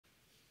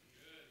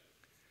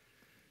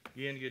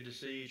Again, good to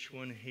see each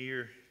one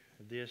here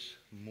this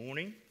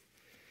morning.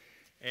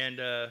 And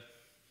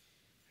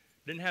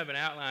didn't have an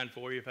outline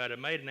for you. If I'd have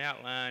made an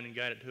outline and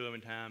got it to them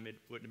in time, it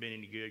wouldn't have been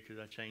any good because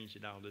I changed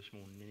it all this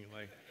morning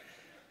anyway.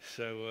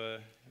 So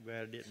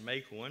glad I didn't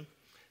make one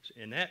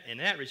in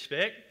that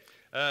respect.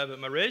 But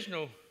my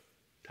original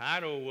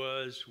title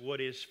was "What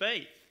is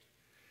Faith?"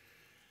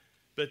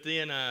 But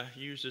then I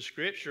used the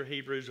scripture,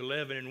 Hebrews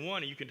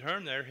 11:1. You can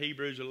turn there,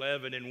 Hebrews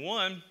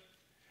 11:1,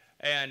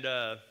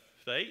 and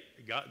faith,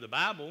 God, the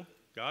Bible,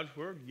 God's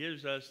Word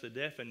gives us the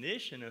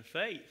definition of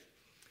faith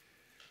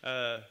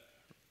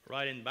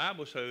right in the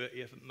Bible. So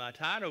if my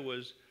title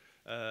was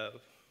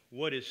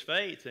 "What is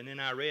Faith?" and then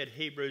I read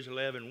Hebrews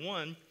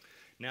 11:1,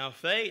 now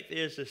faith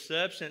is the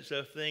substance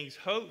of things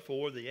hoped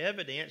for, the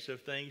evidence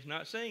of things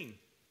not seen.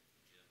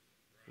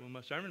 Well,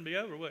 my sermon would be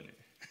over, wouldn't it?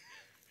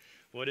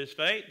 What is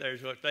faith?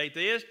 There's what faith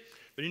is.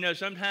 But you know,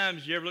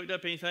 sometimes you ever looked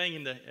up anything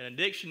in a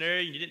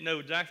dictionary and you didn't know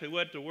exactly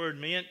what the word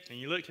meant, and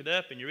you looked it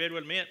up and you read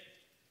what it meant,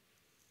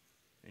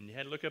 and you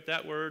had to look up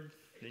that word,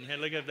 then you had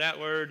to look up that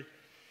word,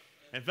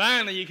 and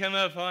finally you come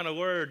up on a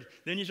word.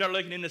 Then you start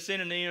looking into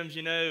synonyms,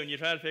 you know, and you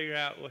try to figure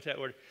out what's that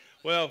word.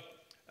 Well,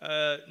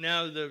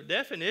 now the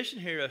definition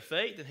here of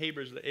faith in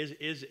Hebrews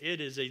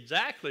is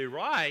exactly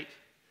right,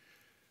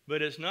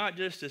 but it's not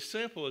just as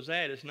simple as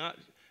that. It's not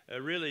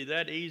really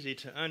that easy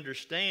to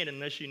understand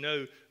unless you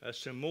know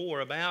some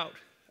more about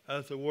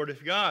the Word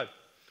of God.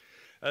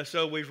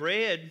 So we've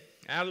read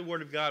out of the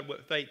Word of God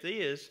what faith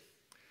is,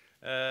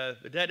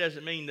 but that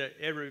doesn't mean that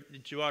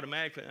you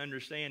automatically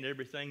understand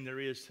everything there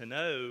is to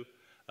know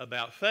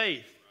about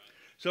faith.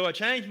 So I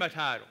changed my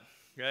title,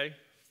 okay?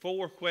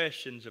 4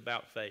 questions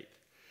about faith.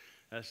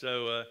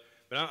 But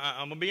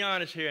I'm going to be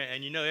honest here,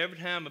 and you know every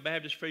time a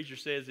Baptist preacher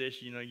says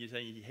this, you know, you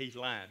think he's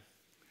lying.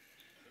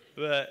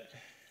 But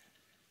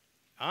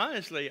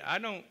honestly, I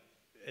don't,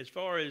 as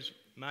far as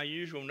my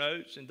usual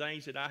notes and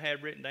things that I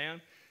have written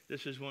down,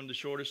 this is one of the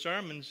shortest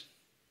sermons.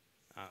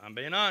 I'm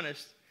being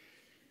honest.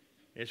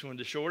 It's one of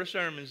the shortest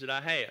sermons that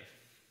I have,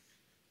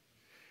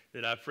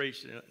 that I've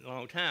preached in a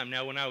long time.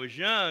 Now, when I was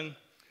young,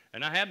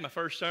 and I had my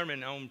first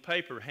sermon on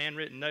paper,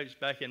 handwritten notes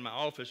back in my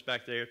office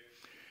back there,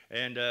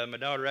 and my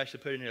daughter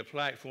actually put it in a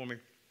plaque for me.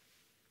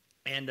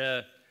 And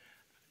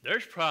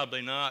there's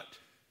probably not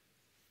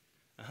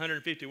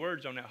 150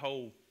 words on that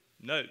whole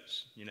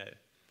notes, you know.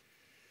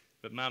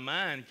 But my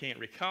mind can't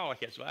recall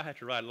like that, so I have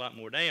to write a lot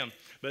more down.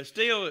 But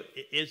still,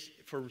 it's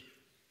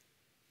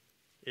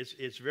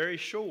very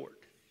short.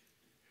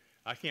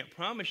 I can't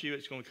promise you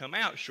it's going to come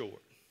out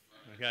short,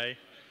 okay?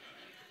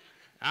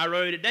 I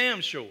wrote it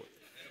down short,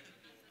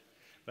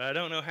 but I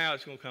don't know how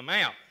it's going to come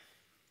out.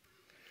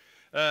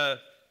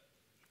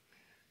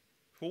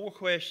 4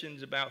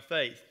 questions about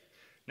faith.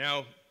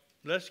 Now,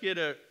 let's get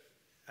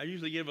I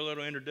usually give a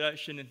little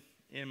introduction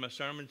in my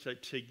sermon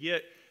to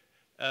get.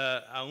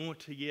 I want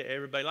to get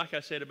everybody, like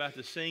I said about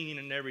the singing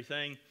and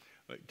everything,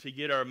 to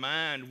get our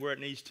mind where it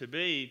needs to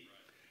be.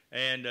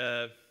 And,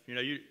 you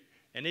know,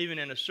 and even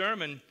in a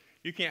sermon,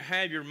 you can't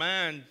have your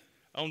mind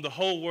on the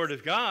whole Word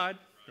of God,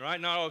 right?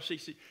 Not all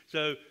 60.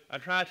 So I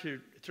try to,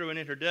 through an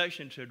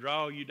introduction, to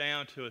draw you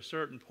down to a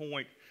certain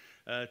point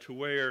to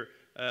where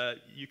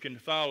you can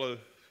follow,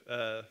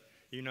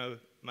 you know,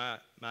 my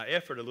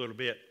effort a little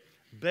bit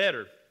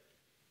better.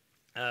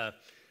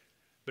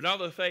 But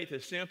although faith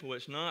is simple,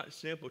 it's not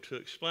simple to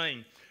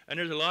explain. And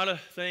there's a lot of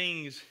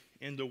things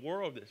in the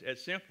world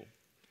that's simple.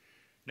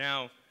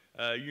 Now,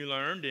 you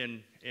learned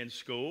in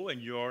school,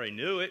 and you already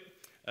knew it,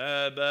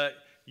 but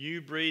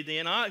you breathe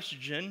in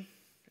oxygen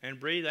and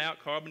breathe out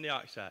carbon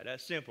dioxide.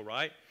 That's simple,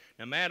 right?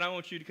 Now, Matt, I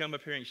want you to come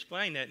up here and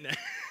explain that now.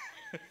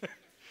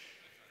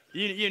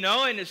 you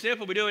know, and it's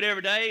simple. We do it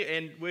every day,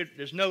 and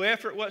there's no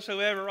effort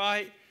whatsoever,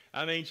 right?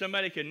 I mean,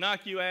 somebody can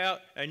knock you out,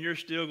 and you're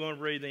still going to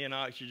breathe in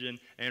oxygen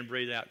and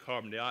breathe out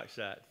carbon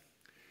dioxide.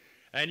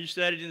 And you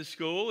studied in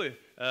school.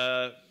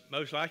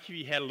 Most likely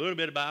you had a little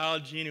bit of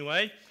biology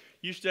anyway.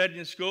 You studied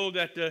in school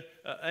that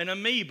an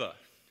amoeba.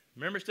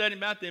 Remember studying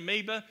about the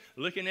amoeba?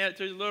 Looking at it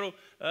through the little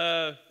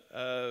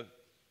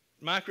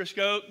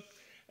microscope.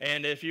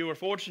 And if you were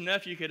fortunate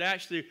enough, you could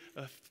actually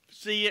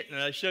see it.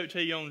 And they showed it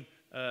to you on,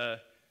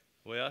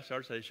 well, I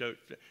started to say showed.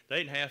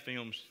 They didn't have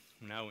films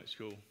when I went to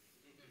school.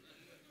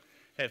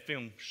 Have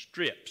film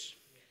strips.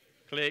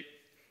 Click,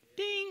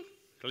 ding,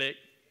 click,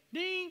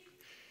 ding.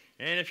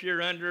 And if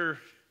you're under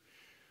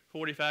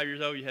 45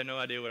 years old, you have no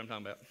idea what I'm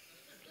talking about.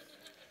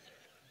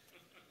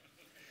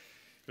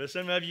 But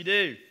some of you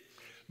do.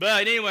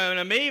 But anyway, an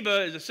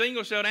amoeba is a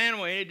single-celled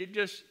animal, and it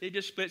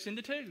just splits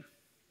into 2,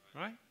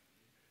 right?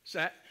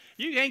 So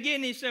you can't get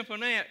any simpler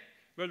than that.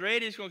 Brother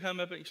Eddie's going to come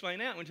up and explain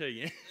that one to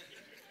you.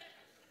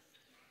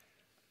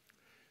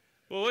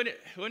 Well,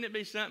 wouldn't it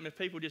be something if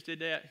people just did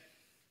that?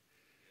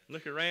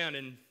 Look around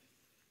and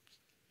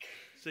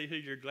see who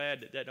you're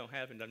glad that don't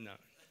happen. No.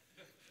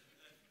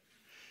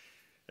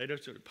 They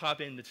just sort of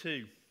pop into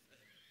 2.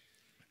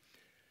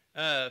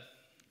 But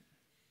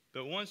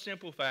one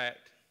simple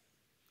fact,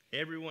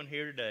 everyone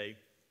here today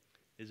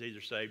is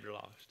either saved or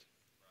lost.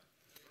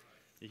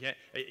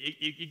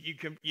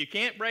 You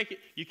can't break it.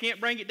 You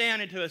can't bring it down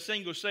into a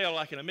single cell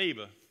like an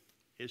amoeba.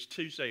 It's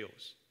two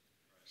cells,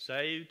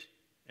 saved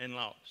and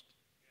lost.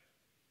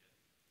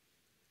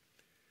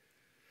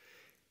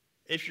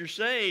 If you're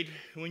saved,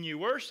 when you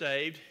were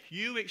saved,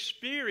 you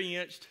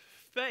experienced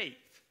faith.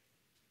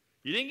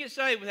 You didn't get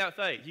saved without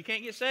faith. You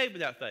can't get saved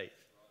without faith.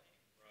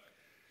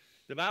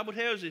 The Bible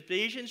tells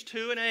Ephesians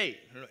 2:8,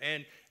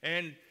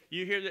 and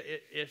you hear that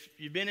if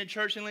you've been in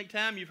church in a long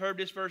time, you've heard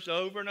this verse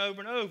over and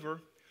over and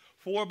over.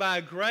 For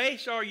by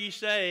grace are ye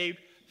saved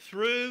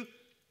through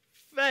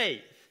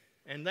faith,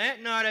 and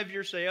that not of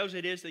yourselves,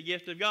 it is the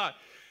gift of God.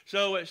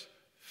 So it's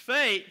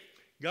faith.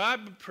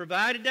 God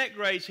provided that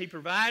grace. He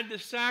provided the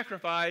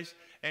sacrifice,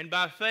 and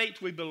by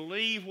faith we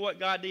believe what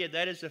God did.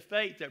 That is the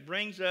faith that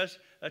brings us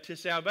to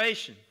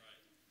salvation.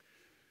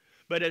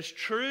 But as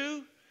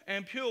true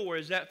and pure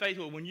as that faith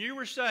was, when you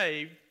were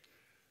saved,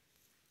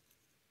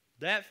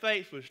 that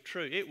faith was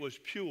true. It was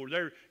pure.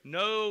 There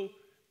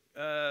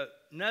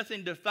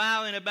nothing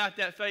defiling about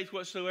that faith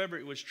whatsoever.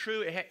 It was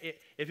true.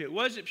 If it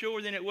wasn't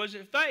pure, then it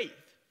wasn't faith.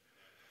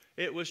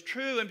 It was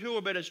true and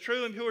pure, but as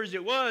true and pure as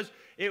it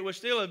was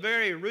still a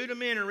very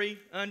rudimentary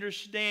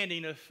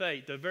understanding of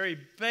faith, a very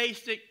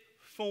basic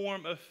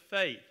form of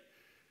faith.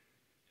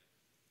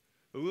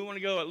 But we want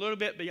to go a little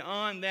bit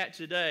beyond that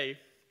today.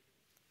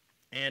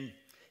 And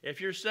if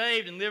you're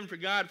saved and living for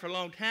God for a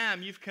long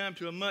time, you've come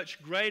to a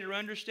much greater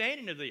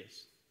understanding of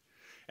this.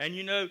 And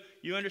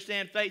you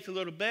understand faith a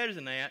little better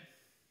than that.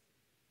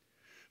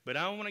 But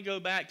I want to go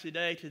back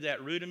today to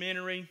that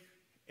rudimentary,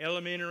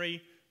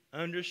 elementary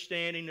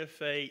understanding of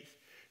faith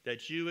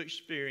that you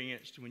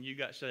experienced when you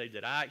got saved,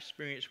 that I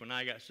experienced when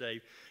I got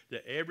saved,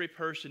 that every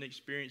person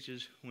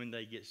experiences when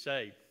they get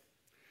saved.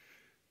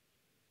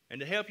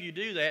 And to help you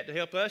do that, to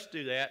help us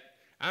do that,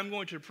 I'm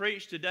going to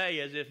preach today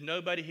as if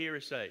nobody here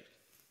is saved.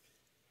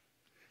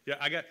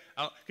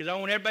 Because I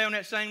want everybody on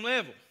that same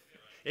level.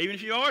 Even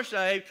if you are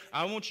saved,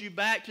 I want you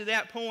back to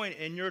that point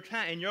in your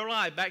time, in your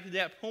life, back to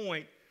that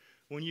point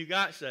when you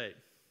got saved.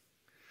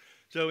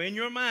 So in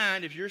your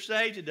mind, if you're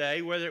saved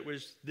today, whether it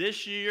was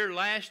this year,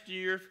 last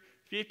year,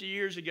 50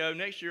 years ago,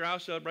 next year I'll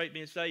celebrate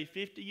being saved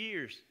 50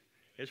 years.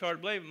 It's hard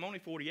to believe I'm only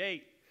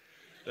 48.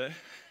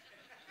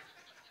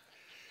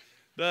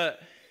 But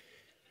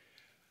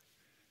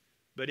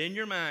in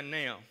your mind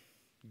now,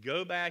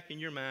 go back in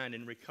your mind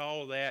and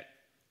recall that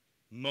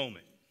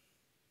moment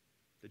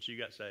that you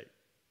got saved.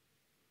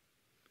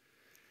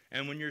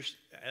 And when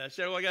I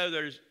said a while ago,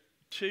 there's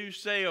two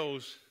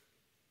cells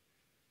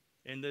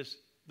in this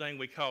thing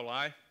we call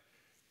life.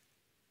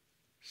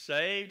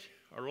 Saved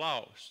or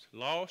lost.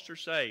 Lost or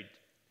saved.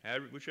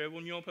 Whichever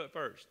one you want to put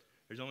first.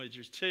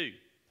 There's two.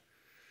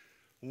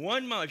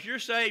 One month. If you're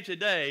saved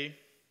today,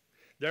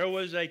 there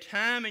was a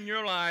time in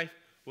your life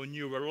when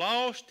you were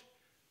lost,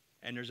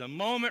 and there's a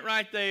moment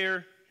right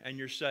there, and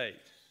you're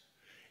saved.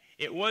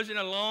 It wasn't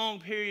a long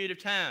period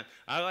of time.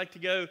 I like to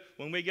go,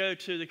 when we go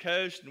to the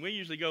coast, and we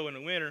usually go in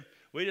the winter,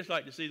 we just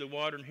like to see the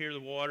water and hear the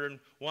water and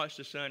watch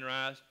the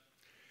sunrise.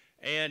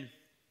 And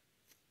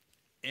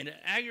it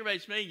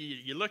aggravates me.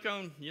 You look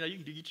on, you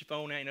can get your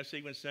phone out and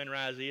see when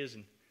sunrise is.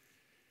 And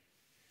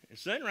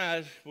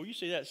sunrise, well, you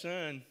see that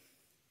sun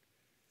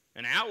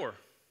an hour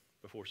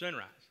before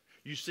sunrise.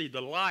 You see the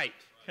light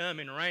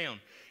coming around.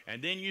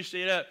 And then you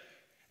see it up.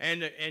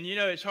 And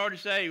it's hard to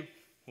say,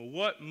 well,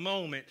 what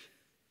moment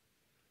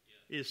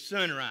is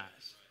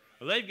sunrise?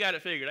 Well, they've got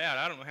it figured out.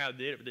 I don't know how they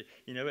did it,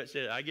 but it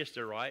said, I guess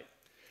they're right.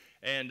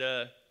 And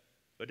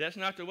but that's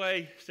not the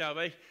way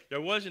salvation. There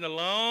wasn't a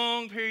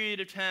long period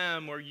of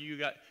time where you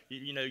got,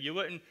 you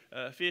wasn't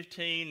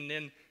 15,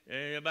 and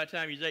then by the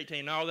time you was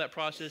 18, all that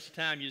process of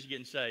time you was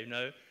getting saved.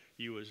 No,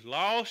 you was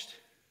lost.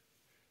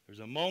 There was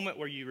a moment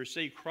where you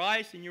received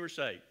Christ and you were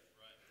saved.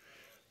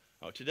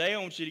 Oh, today I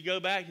want you to go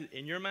back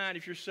in your mind.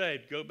 If you're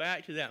saved, go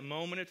back to that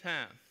moment of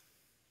time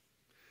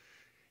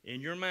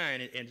in your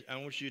mind, and I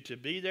want you to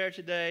be there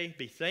today,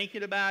 be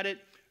thinking about it,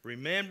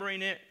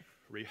 remembering it,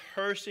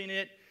 rehearsing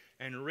it,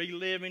 and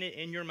reliving it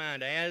in your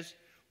mind as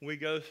we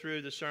go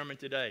through the sermon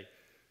today.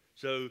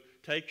 So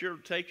take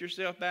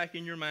yourself back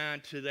in your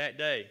mind to that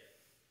day.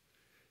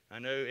 I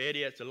know,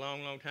 Eddie, that's a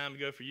long, long time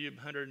ago for you.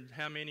 100,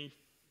 how many?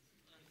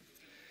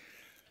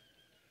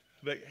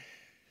 But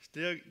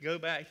still go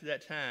back to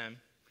that time.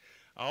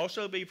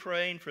 Also be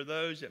praying for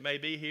those that may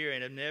be here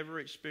and have never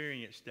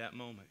experienced that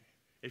moment.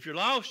 If you're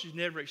lost, you've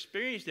never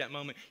experienced that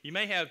moment. You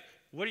may have,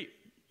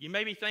 you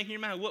may be thinking in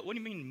your mind, what do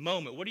you mean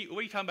moment? What are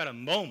you talking about, a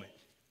moment?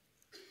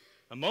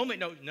 A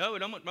moment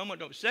a moment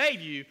don't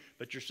save you,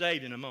 but you're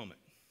saved in a moment.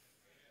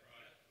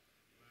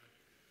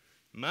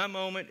 My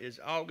moment is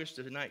August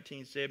of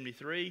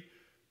 1973.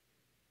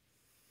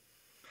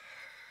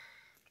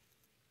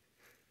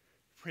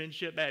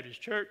 Friendship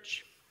Baptist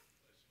Church,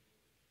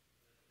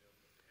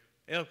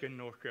 Elkin,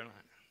 North Carolina.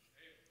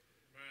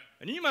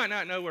 And you might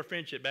not know where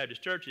Friendship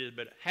Baptist Church is,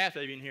 but half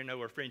of you in here know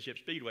where Friendship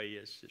Speedway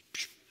is.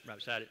 It's right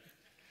beside it.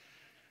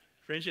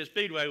 Friendship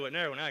Speedway wasn't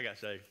there when I got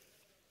saved,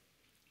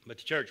 but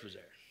the church was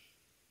there.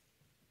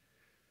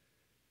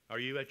 Are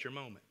you at your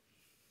moment?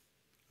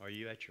 Are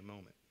you at your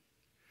moment?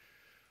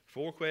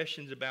 4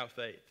 questions about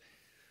faith.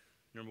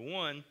 Number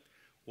 1,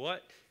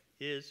 what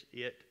is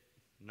it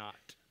not?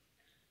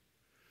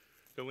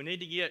 So we need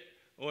to get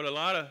what a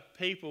lot of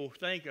people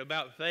think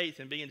about faith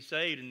and being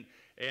saved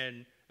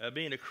and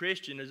being a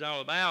Christian is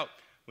all about.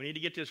 We need to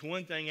get this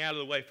one thing out of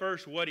the way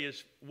first. What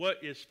is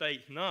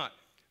faith not?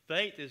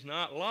 Faith is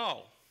not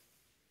law.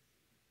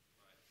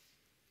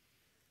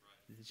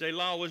 You say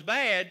law was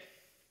bad,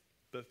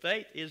 but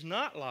faith is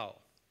not law.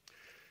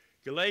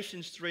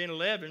 Galatians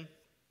 3:11,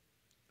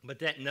 but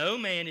that no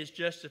man is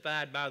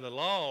justified by the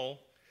law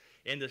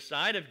in the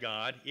sight of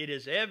God, it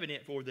is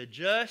evident, for the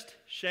just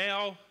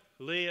shall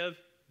live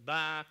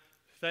by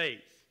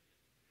faith.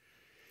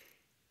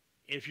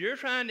 If you're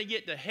trying to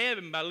get to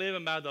heaven by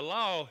living by the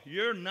law,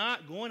 you're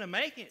not going to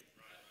make it.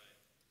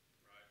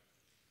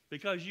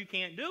 Because you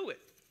can't do it.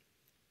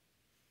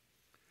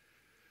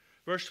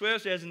 Verse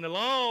 12 says, and the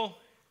law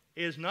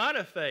is not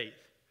of faith,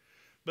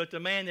 but the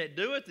man that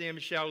doeth them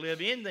shall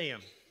live in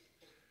them.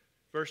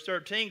 Verse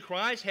 13,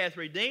 Christ hath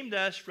redeemed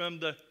us from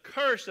the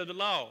curse of the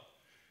law.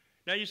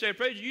 Now you say,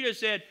 preacher, you just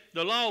said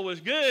the law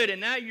was good, and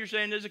now you're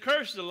saying there's a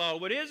curse of the law.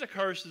 Well, it is a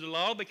curse of the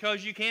law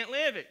because you can't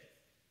live it.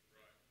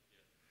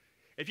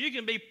 If you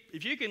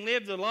can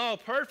live the law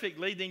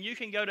perfectly, then you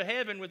can go to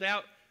heaven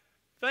without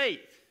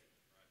faith.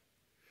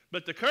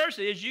 But the curse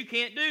is you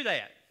can't do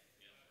that.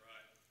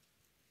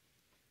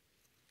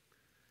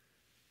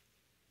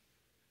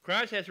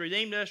 Christ hath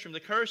redeemed us from the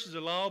curses of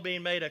the law,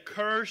 being made a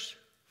curse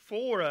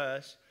for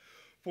us.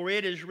 For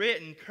it is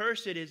written,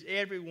 cursed is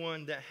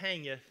everyone that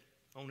hangeth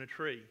on a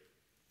tree.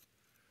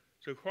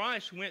 So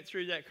Christ went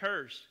through that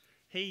curse.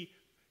 He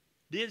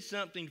did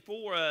something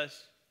for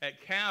us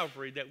at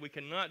Calvary that we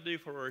cannot do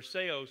for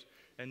ourselves,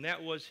 and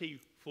that was He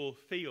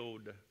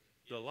fulfilled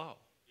the law.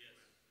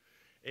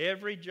 Yes.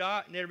 Every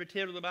jot and every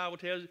tittle of the Bible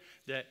tells us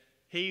that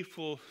He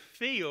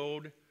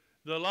fulfilled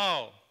the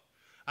law.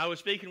 I was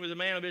speaking with a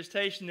man on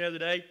visitation the other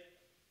day,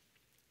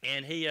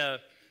 and he a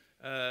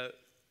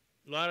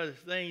lot of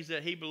the things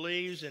that he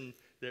believes and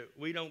that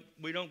we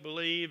don't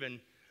believe, and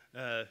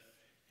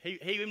he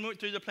even went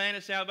through the plan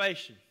of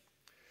salvation,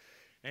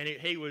 and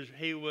he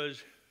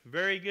was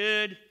very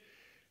good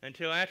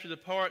until after the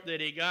part that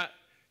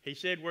he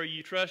said where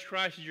you trust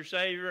Christ as your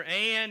Savior,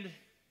 and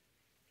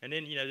then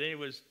then it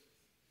was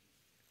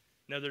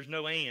there's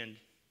no and.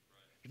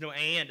 There's no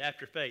and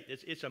after faith.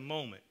 It's a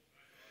moment.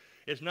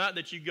 It's not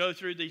that you go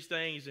through these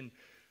things and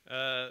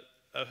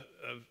of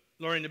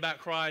learning about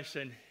Christ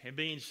and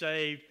being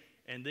saved,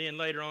 and then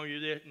later on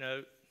you're there.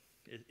 No,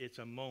 it's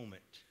a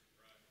moment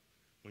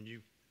when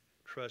you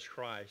trust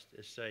Christ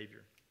as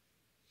Savior.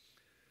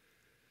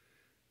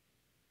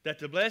 That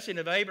the blessing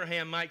of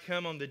Abraham might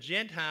come on the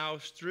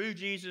Gentiles through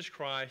Jesus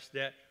Christ,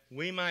 that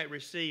we might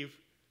receive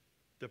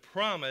the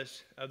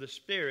promise of the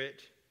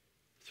Spirit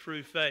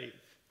through faith.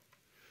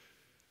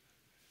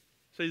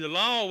 See, the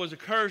law was a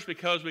curse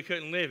because we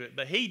couldn't live it.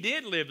 But He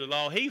did live the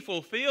law. He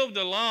fulfilled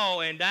the law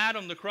and died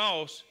on the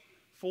cross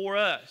for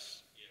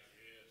us.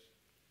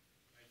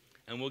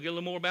 And we'll get a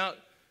little more about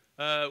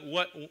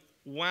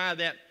why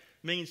that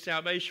means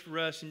salvation for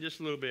us in just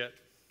a little bit.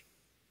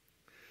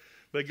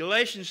 But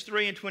Galatians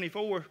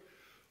 3:24,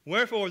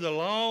 wherefore the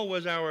law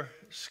was our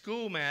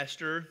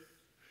schoolmaster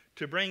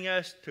to bring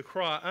us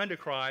unto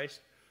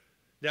Christ,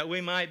 that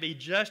we might be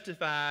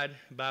justified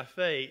by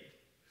faith.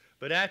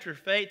 But after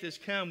faith has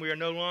come, we are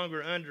no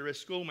longer under a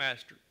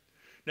schoolmaster.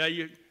 Now,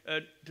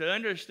 to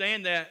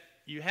understand that,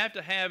 you have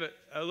to have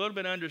a little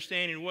bit of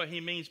understanding of what he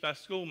means by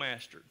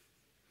schoolmaster.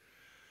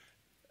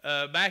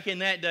 Back in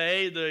that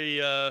day,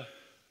 the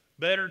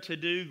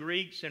better-to-do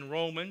Greeks and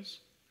Romans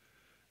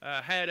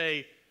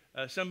had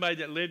somebody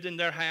that lived in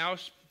their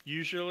house,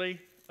 usually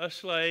a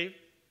slave,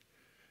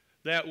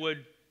 that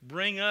would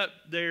bring up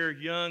their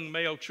young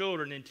male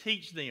children and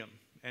teach them.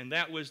 And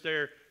that was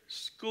their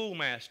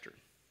schoolmaster.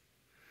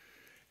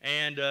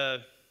 And I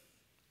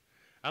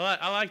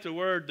like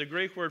the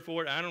Greek word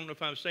for it. I don't know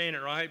if I'm saying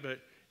it right, but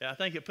I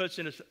think it puts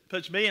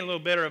me in a little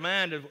better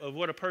mind of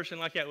what a person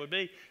like that would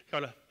be,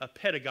 called a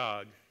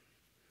pedagogue.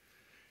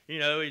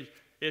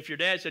 If your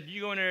dad said,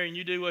 you go in there and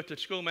you do what the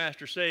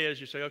schoolmaster says,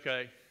 you say,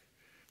 okay.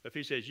 But if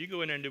he says, you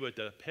go in there and do what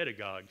the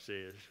pedagogue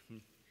says,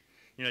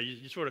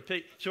 you sort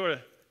of,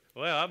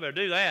 well, I better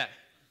do that.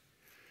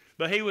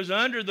 But he was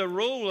under the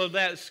rule of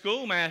that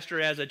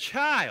schoolmaster as a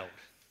child.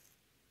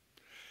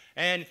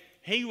 And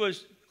he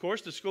was, of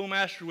course, the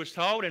schoolmaster was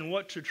taught in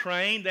what to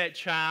train that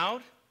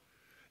child,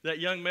 that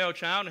young male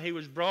child, and he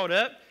was brought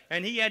up,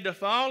 and he had to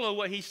follow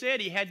what he said.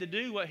 He had to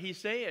do what he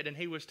said, and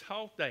he was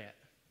taught that.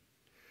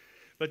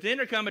 But then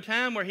there come a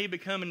time where he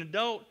become an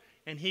adult,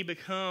 and he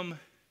become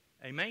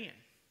a man.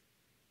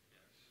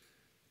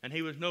 And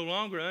he was no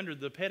longer under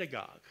the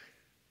pedagogue,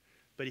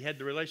 but he had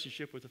the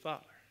relationship with the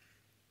Father.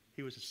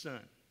 He was a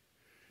son.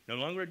 No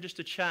longer just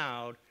a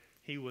child,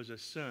 he was a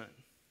son.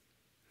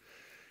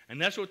 And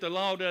that's what the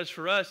law does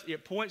for us.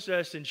 It points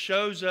us and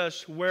shows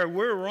us where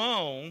we're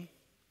wrong,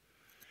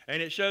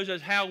 and it shows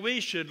us how we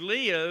should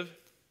live.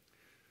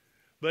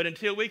 But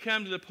until we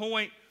come to the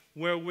point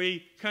where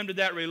we come to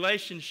that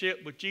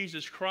relationship with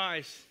Jesus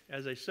Christ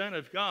as a Son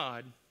of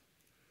God,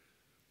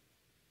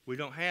 We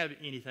don't have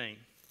anything.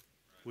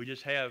 We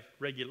just have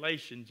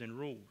regulations and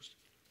rules.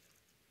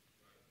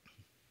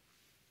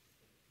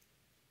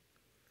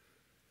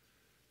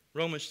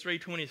 Romans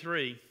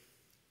 3:23,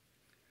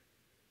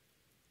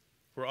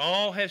 for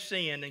all have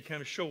sinned and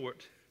come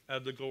short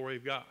of the glory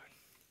of God.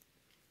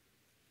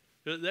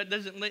 That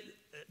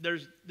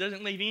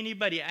doesn't leave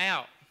anybody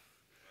out.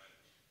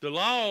 The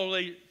law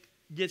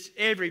gets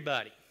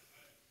everybody.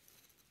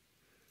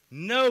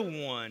 No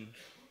one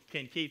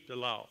can keep the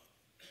law.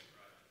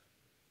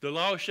 The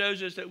law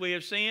shows us that we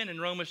have sinned, and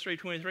Romans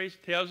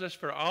 3:23 tells us,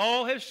 for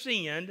all have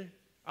sinned,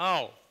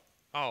 all.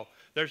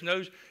 That's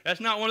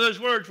not one of those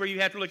words where you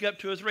have to look up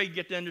 2 or 3 to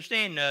get the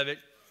understanding of it.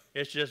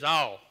 It's just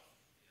all.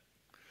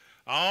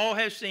 All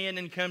have sinned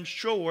and come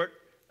short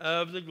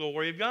of the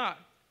glory of God.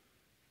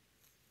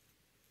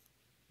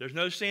 There's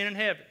no sin in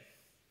heaven.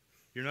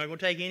 You're not going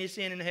to take any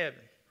sin in heaven.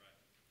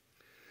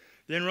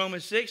 Then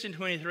Romans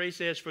 6:23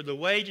 says, for the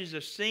wages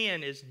of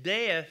sin is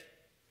death,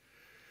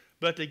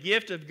 but the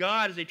gift of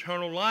God is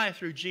eternal life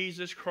through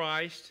Jesus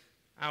Christ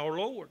our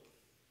Lord.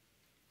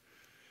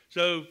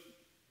 So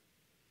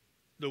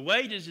the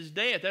wages is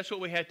death. That's what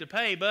we have to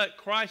pay. But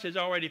Christ has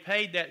already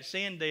paid that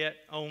sin debt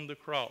on the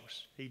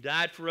cross. He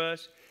died for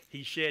us.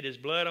 He shed his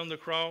blood on the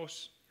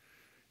cross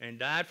and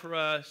died for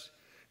us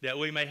that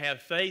we may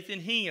have faith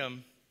in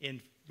him,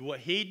 in what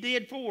he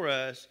did for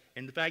us,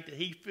 and the fact that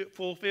he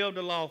fulfilled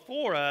the law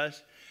for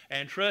us,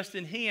 and trust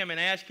in him and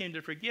ask him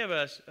to forgive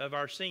us of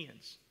our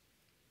sins.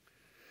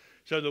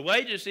 So the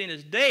wages of sin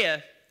is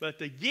death, but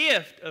the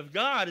gift of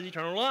God is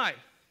eternal life.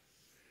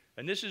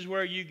 And this is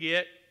where you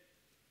get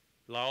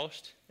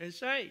lost and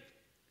saved.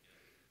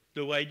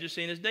 The wages of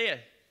sin is death.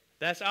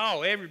 That's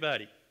all,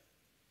 everybody.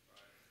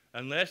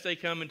 Unless they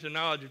come into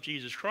knowledge of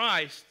Jesus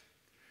Christ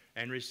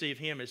and receive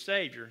him as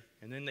Savior,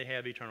 and then they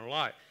have eternal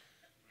life.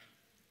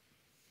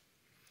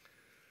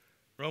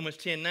 Romans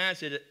 10:9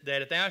 said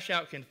that if thou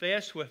shalt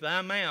confess with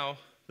thy mouth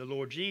the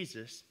Lord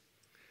Jesus,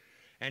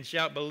 and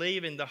shalt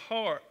believe in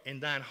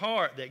thine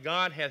heart that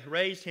God hath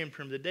raised him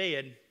from the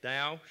dead,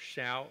 thou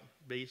shalt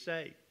be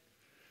saved.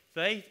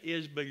 Faith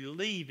is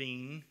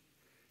believing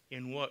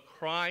in what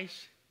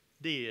Christ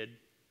did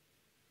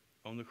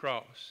on the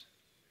cross.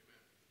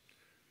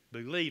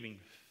 Believing,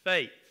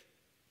 faith.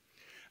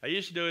 I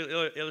used to do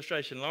an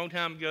illustration a long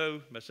time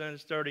ago. My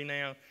son's 30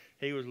 now.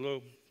 He was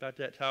about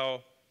that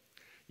tall.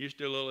 Used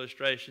to do a little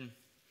illustration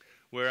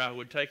where I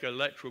would take an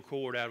electrical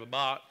cord out of a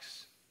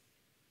box,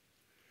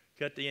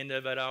 cut the end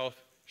of it off,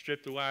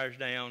 strip the wires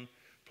down,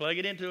 plug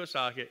it into a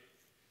socket,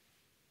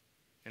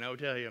 and I would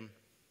tell him,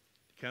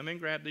 come and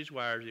grab these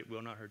wires, it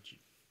will not hurt you.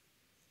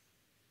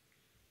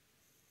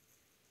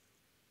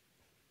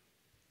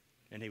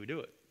 And he would do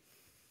it.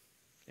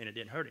 And it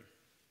didn't hurt him.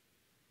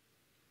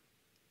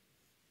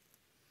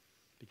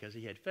 Because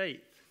he had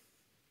faith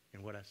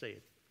in what I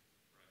said.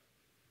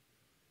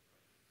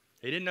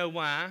 He didn't know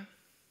why.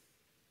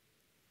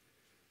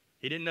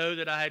 He didn't know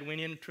that I had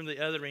went in from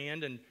the other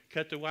end and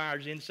cut the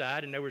wires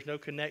inside and there was no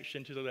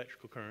connection to the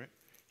electrical current.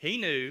 He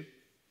knew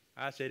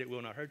I said it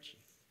will not hurt you.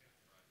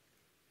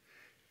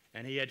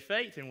 And he had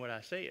faith in what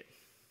I said.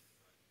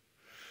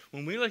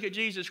 When we look at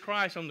Jesus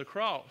Christ on the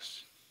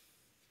cross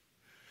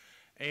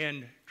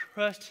and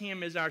trust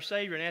him as our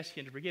Savior and ask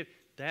him to forgive,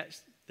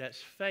 that's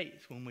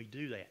faith when we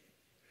do that.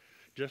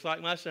 Just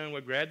like my son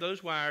would grab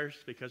those wires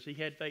because he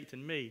had faith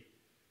in me,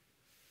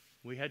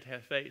 we had to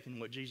have faith in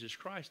what Jesus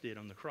Christ did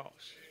on the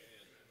cross.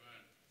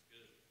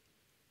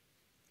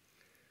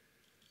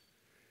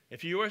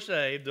 If you are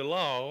saved, the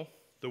law,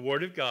 the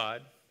Word of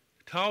God,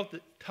 taught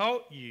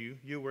you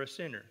were a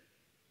sinner,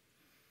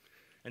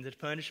 and that the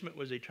punishment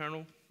was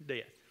eternal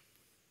death.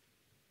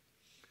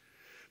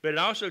 But it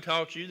also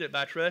taught you that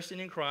by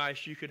trusting in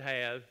Christ, you could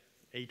have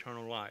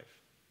eternal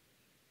life.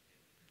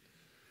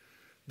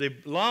 The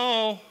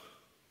law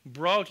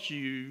brought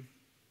you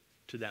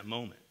to that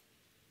moment,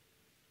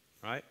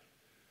 right?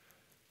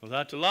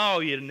 Without the law,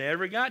 you'd have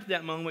never got to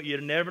that moment.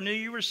 You'd have never knew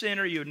you were a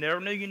sinner. You'd never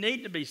knew you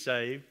needed to be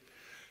saved.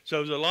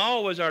 So the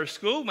law was our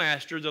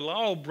schoolmaster. The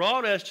law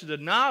brought us to the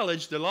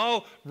knowledge. The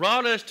law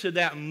brought us to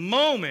that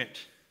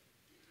moment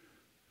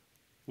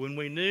when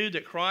we knew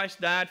that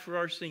Christ died for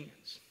our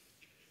sins.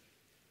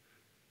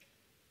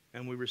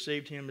 And we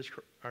received him as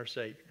our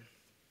Savior.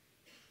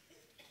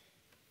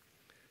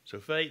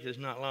 So faith is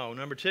not law.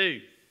 Number 2,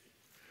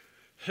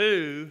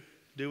 who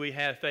do we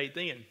have faith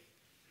in?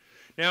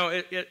 Now,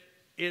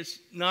 it's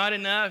not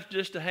enough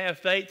just to have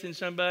faith in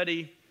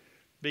somebody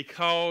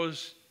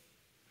because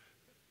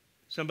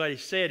somebody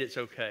said it's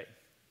okay,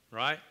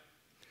 right?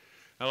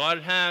 A lot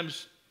of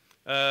times,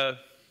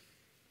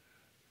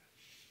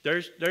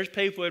 there's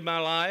people in my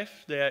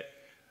life that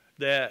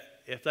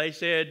if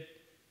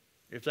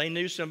they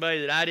knew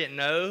somebody that I didn't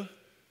know,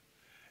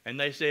 and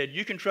they said,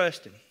 you can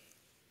trust him,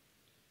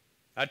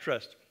 I'd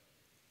trust him.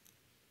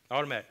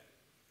 Automatic.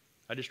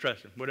 I just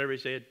trust him. Whatever he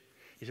said.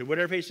 He said,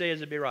 whatever he says,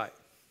 it'd be right.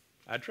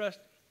 I'd trust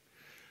him.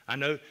 I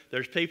know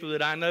there's people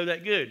that I know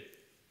that good,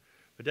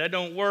 but that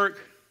don't work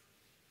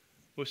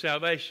with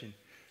salvation.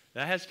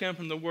 That has to come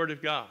from the Word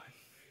of God.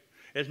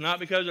 It's not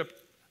because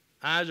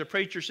I as a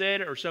preacher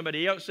said it, or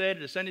somebody else said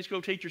it, a Sunday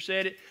school teacher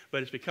said it,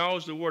 but it's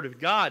because the Word of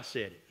God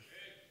said it.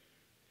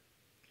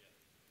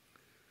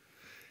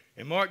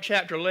 In Mark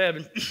chapter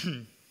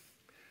 11,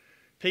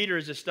 Peter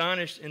is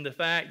astonished in the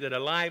fact that a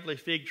lively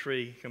fig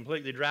tree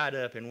completely dried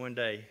up in one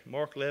day.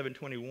 Mark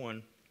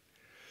 11:21.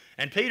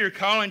 And Peter,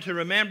 calling to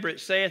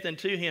remembrance, saith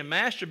unto him,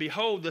 Master,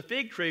 behold, the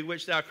fig tree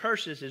which thou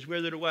cursest is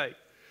withered away.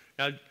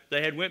 Now,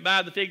 they had went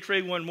by the fig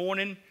tree one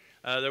morning.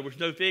 There was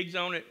no figs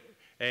on it,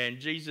 and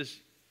Jesus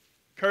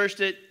cursed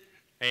it,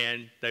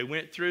 and they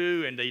went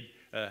through, and they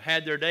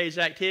had their day's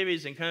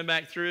activities and come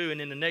back through, and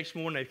then the next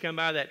morning they come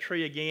by that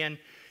tree again.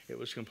 It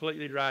was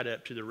completely dried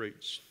up to the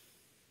roots.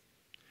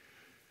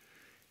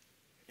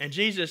 And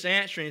Jesus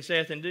answering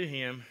saith unto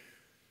him,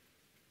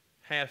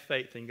 Have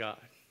faith in God.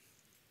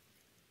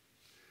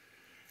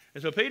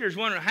 And so Peter's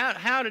wondering,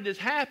 how did this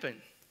happen?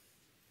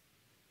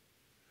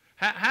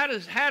 How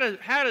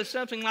does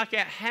something like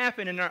that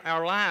happen in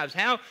our lives?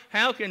 How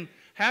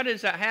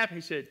does that happen?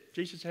 He said,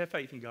 Jesus, have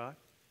faith in God,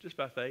 just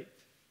by faith.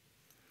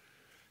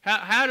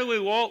 How do we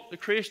walk the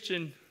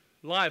Christian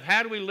life?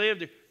 How do we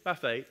live by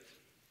faith?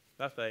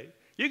 By faith.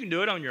 You can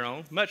do it on your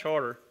own. Much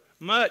harder.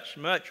 Much,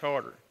 much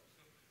harder.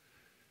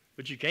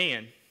 But you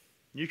can.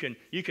 You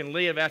can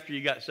live after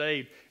you got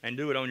saved and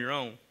do it on your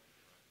own.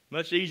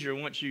 Much easier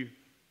once you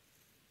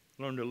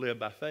learn to live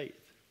by faith.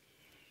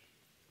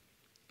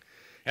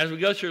 As we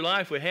go through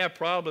life, we have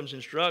problems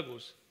and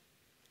struggles.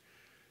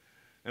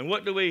 And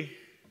what do we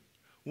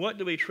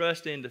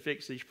trust in to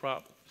fix these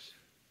problems?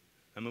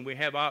 I mean, we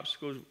have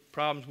obstacles,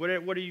 problems, what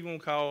are you going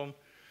to call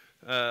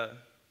them?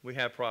 We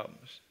have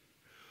problems.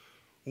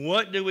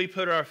 What do we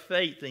put our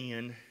faith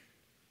in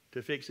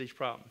to fix these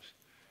problems?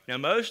 Now,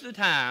 most of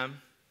the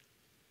time,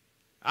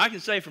 I can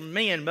say for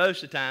men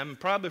most of the time, and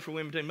probably for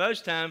women too,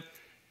 most of the time,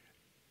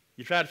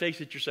 you try to fix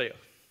it yourself.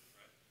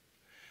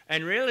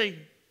 And really,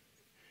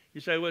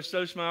 you say, well, it's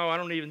so small, I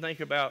don't even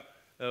think about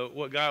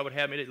what God would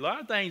have me do. A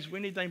lot of things, we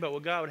need to think about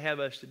what God would have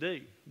us to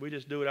do. We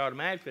just do it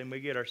automatically, and we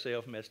get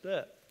ourselves messed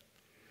up.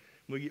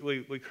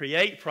 We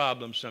create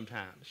problems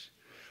sometimes,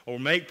 or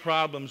make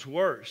problems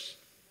worse.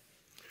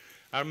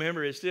 I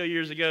remember it's still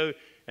years ago,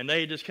 and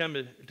they had just come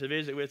to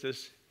visit with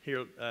us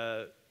here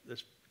a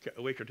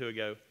week or two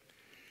ago.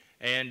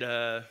 And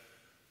our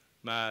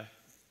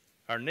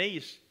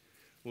niece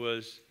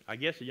was, I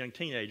guess, a young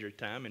teenager at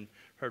the time, and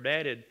her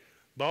dad had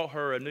bought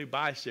her a new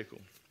bicycle.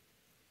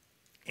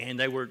 And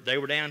they were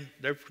down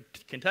there from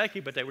Kentucky,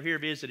 but they were here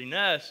visiting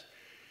us.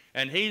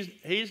 And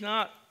he's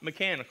not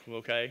mechanical,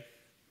 okay?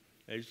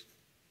 He's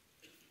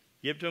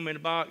give it to him in a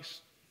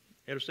box,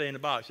 it'll stay in the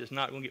box. It's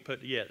not going to get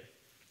put together.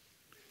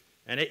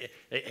 And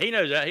he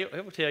knows that.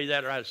 He'll tell you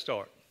that right at the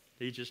start.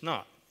 He's just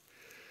not.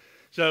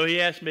 So he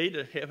asked me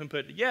to help him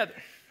put it together,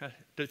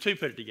 to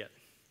put it together.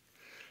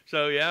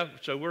 So, yeah,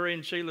 so we're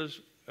in Sheila's,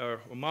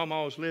 or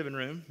Mama's living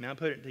room. Now I'm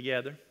putting it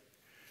together.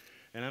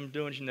 And I'm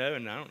doing, and I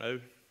don't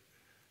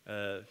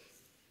know,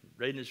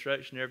 reading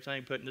instructions and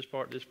everything, putting this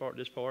part, this part,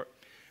 this part.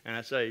 And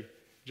I say,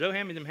 Joe,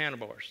 hand me them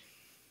handlebars,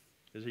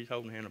 because he's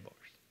holding handlebars.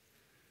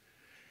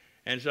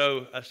 And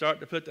so I start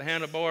to put the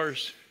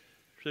handlebars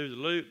through the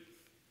loop,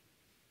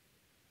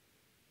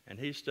 and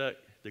he stuck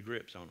the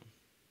grips on them.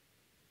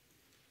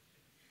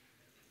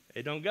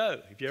 It don't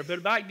go. If you ever put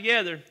a bike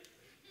together,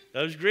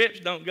 those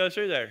grips don't go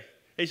through there.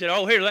 He said,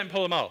 oh, here, let me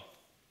pull them off.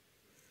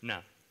 No.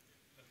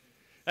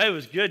 They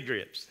was good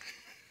grips.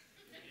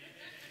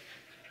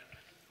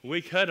 We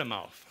cut them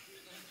off.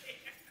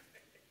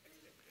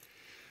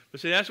 But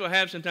see, that's what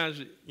happens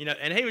sometimes,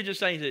 and he was just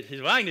saying, he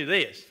said, well, I can do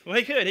this. Well,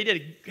 he could. He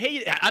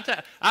did.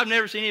 I've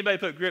never seen anybody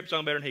put grips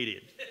on better than he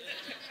did.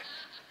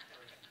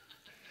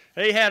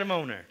 He had them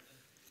on there.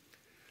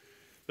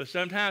 But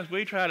sometimes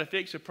we try to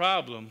fix a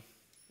problem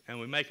and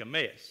we make a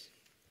mess.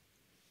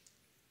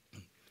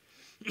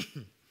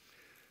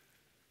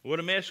 What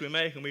a mess we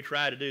make when we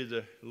try to do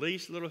the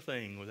least little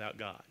thing without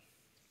God.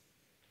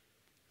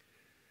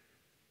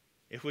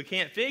 If we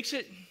can't fix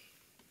it,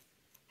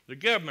 the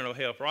government will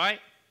help, right?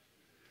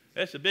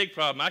 That's a big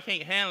problem. I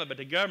can't handle it, but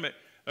the government,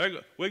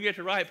 we get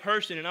the right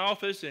person in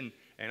office, and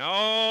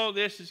all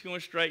this is going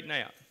to straighten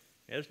out.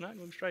 It's not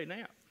going to straighten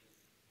out.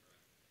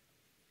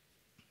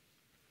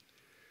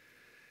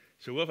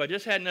 So, well, if I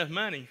just had enough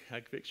money,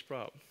 I could fix the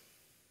problem.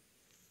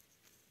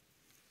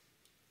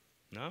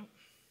 No.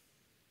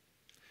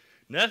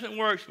 Nothing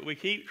works, but we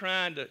keep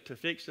trying to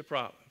fix the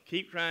problem.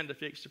 Keep trying to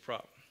fix the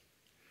problem.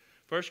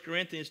 1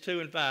 Corinthians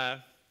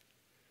 2:5,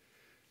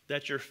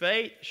 that your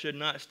faith should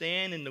not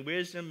stand in the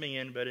wisdom of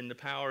men, but in the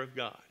power of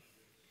God.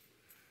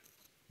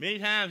 Many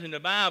times in the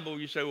Bible,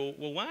 you say,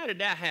 well, why did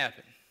that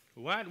happen?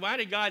 Why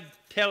did God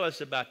tell us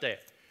about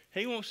that?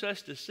 He wants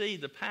us to see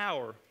the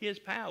power, His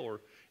power,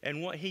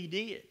 and what He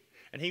did.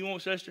 And He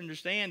wants us to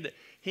understand that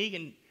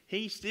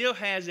He still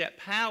has that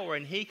power,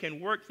 and He can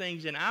work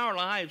things in our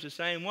lives the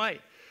same way.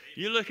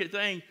 You look at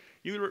things,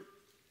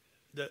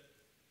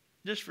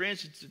 just for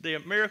instance, the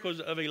miracles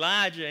of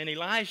Elijah and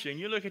Elisha, and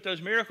you look at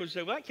those miracles and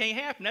say, well, that can't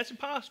happen. That's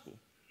impossible.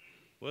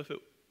 Well, if it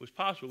was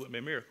possible, it wouldn't be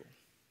a miracle.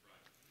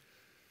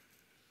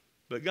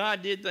 But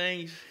God did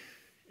things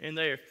in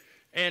there.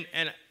 And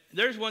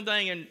there's one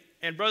thing,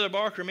 and Brother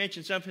Barker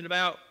mentioned something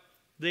about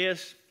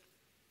this,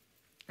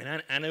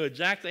 and I know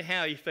exactly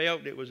how he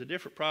felt. It was a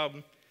different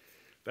problem,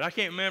 but I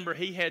can't remember.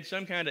 He had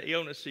some kind of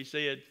illness, he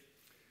said,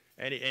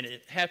 and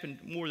it happened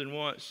more than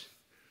once,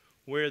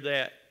 where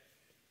that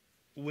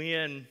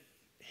when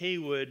he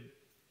would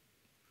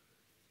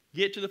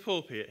get to the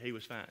pulpit, he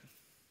was fine.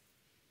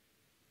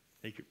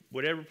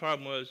 Whatever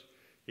problem was,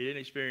 he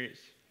didn't experience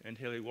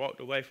until he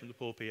walked away from the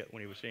pulpit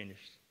when he was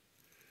finished.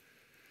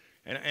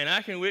 And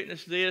I can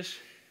witness this,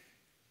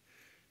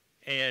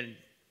 and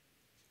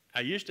I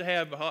used to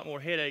have a lot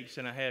more headaches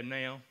than I have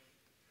now,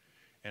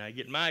 and I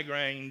get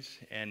migraines,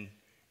 and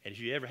if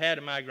you ever had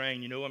a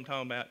migraine, you know what I'm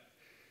talking about.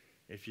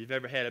 If you've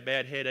ever had a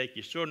bad headache,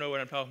 you sure know what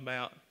I'm talking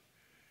about.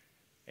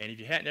 And if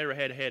you hadn't ever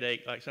had a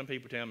headache, like some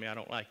people tell me, I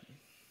don't like you.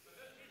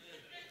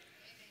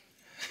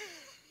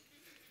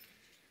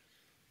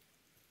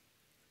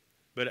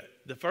 But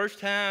the first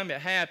time it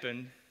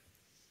happened,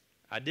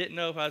 I didn't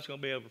know if I was going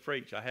to be able to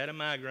preach. I had a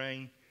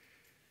migraine,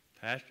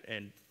 and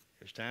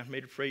it was time for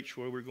me to preach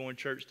where we were going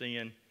to church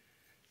then,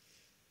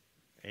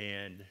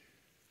 and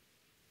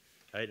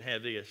I didn't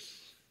have this.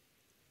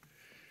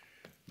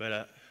 But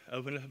I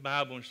opened up the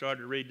Bible and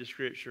started to read the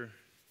scripture.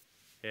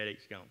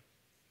 Headache's gone.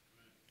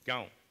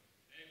 Gone.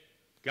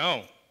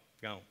 Gone.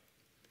 Gone.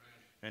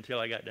 Until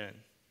I got done.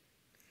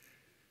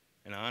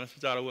 And I honestly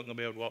thought I wasn't going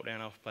to be able to walk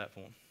down off the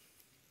platform.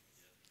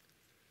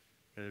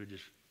 It would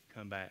just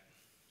come back.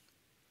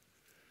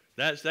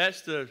 That's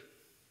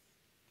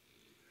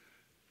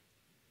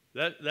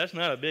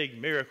not a big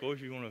miracle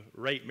if you want to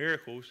rate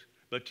miracles,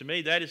 but to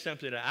me that is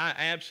something that I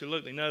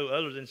absolutely know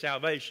other than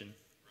salvation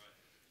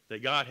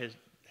that God has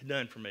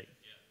done for me.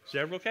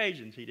 Several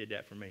occasions he did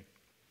that for me.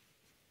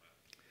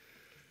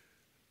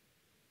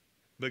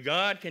 But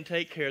God can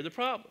take care of the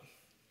problem.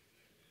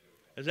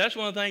 Because that's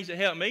one of the things that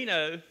helped me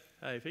know,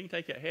 hey, if he can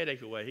take that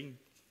headache away,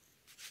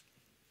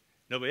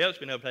 nobody else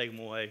can able to take them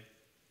away.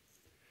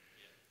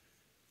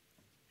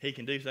 He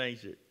can do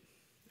things that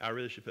I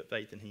really should put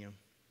faith in him.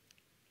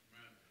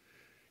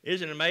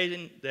 Isn't it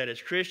amazing that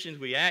as Christians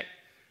we act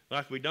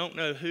like we don't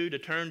know who to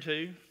turn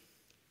to?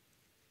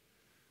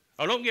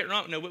 Oh, don't get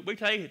wrong. No, we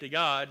take it to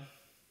God.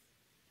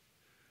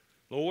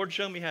 Lord,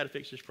 show me how to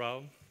fix this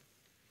problem.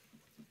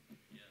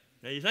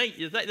 Now you think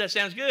that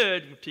sounds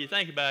good until you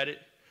think about it.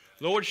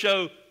 Lord,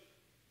 show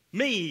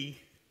me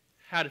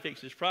how to fix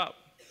this problem.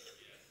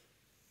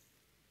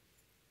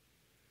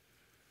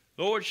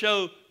 Lord,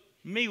 show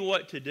me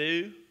what to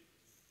do.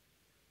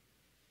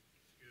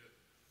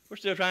 We're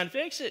still trying to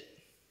fix it.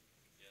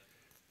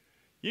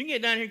 You can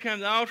get down here and come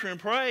to the altar and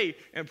pray,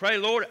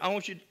 Lord, I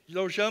want you,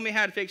 Lord, show me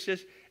how to fix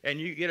this, and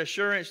you get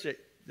assurance that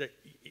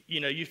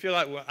you feel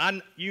like,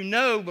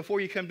 well,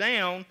 before you come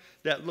down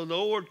that the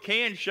Lord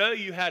can show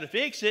you how to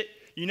fix it.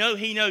 You know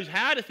he knows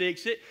how to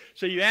fix it,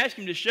 so you ask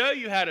him to show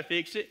you how to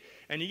fix it,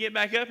 and you get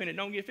back up and it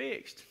don't get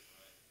fixed.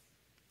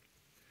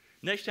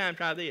 Next time,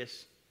 try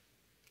this.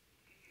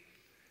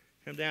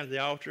 Come down to the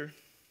altar.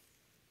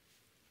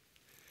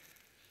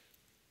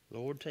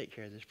 Lord, take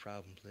care of this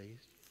problem, please.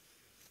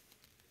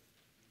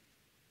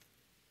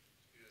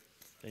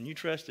 And you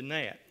trust in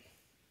that.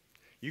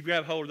 You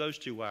grab hold of those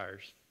two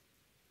wires.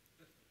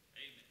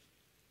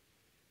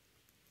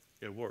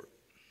 It'll work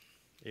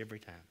every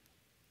time.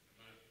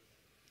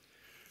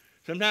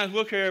 Sometimes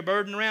we'll carry a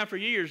burden around for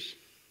years,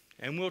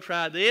 and we'll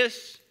try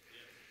this,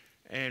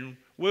 and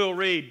we'll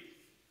read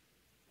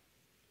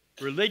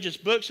religious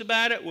books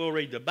about it. We'll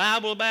read the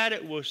Bible about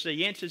it. We'll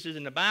see instances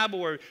in the Bible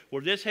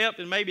where this helped,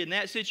 and maybe in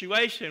that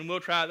situation, and we'll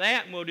try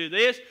that, and we'll do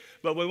this,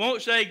 but we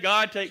won't say,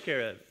 God, take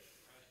care of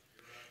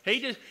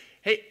it.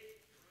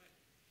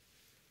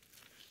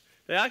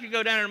 I could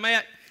go down there,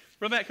 Matt.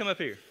 Brother Matt, come up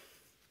here.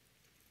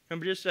 Come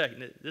for just a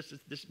second. This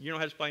you don't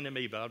have to explain to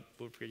me, but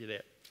we'll forget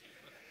that.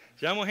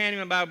 So I'm going to hand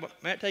him a Bible.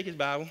 Matt, take his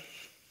Bible.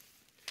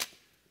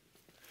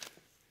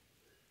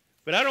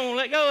 But I don't want to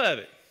let go of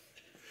it.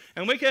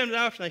 And we come to the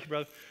altar. Thank you,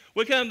 brother.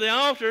 We come to the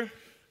altar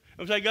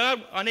and say,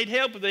 God, I need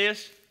help with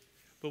this.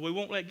 But we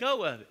won't let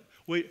go of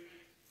it.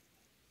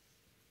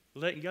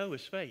 Letting go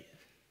is faith.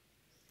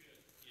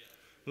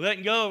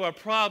 Letting go of our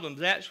problems,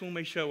 that's when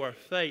we show our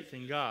faith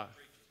in God.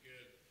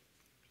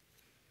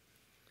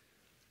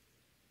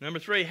 Number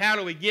 3, how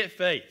do we get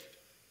faith?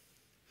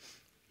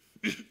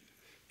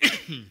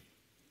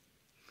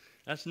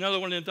 That's another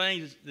one of the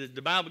things that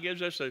the Bible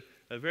gives us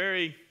a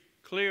very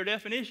clear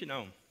definition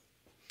on.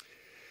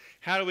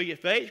 How do we get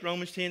faith?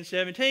 Romans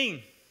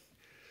 10:17.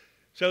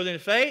 So then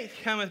faith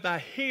cometh by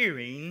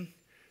hearing,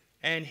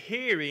 and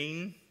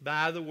hearing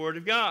by the Word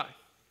of God.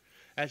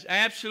 That's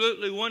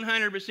absolutely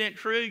 100%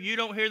 true. You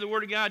don't hear the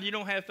Word of God, you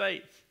don't have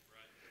faith.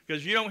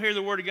 Because you don't hear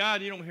the Word of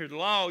God, you don't hear the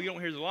law. You don't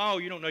hear the law,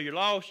 you don't know you're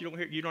lost. You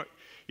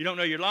don't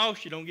know you're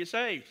lost, you don't get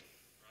saved.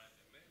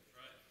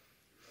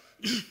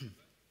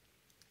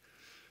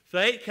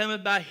 Faith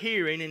cometh by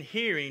hearing, and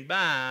hearing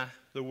by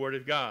the Word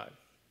of God.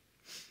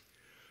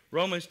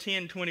 Romans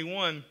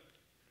 10:21.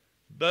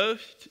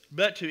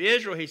 But to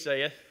Israel he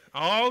saith,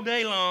 all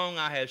day long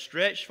I have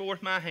stretched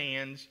forth my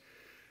hands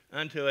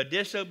unto a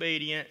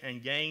disobedient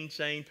and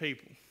gainsaying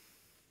people.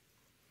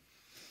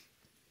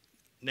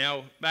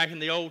 Now, back in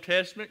the Old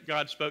Testament,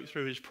 God spoke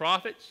through his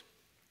prophets,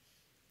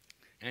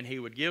 and he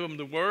would give them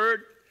the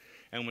word,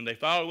 and when they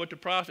followed what the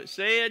prophet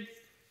said,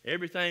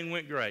 everything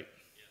went great.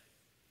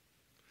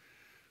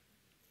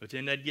 But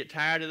then they'd get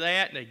tired of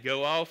that, and they'd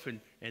go off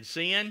and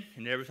sin,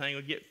 and everything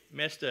would get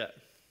messed up.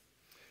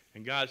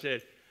 And God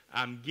said,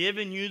 I'm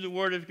giving you the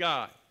word of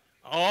God.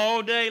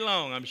 All day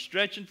long, I'm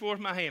stretching forth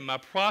my hand. My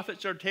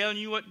prophets are telling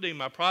you what to do.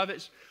 My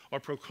prophets are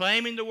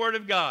proclaiming the word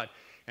of God,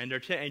 and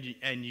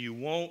and you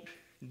won't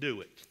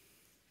do it.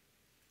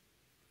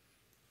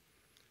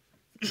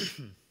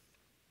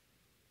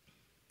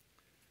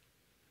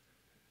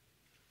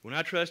 When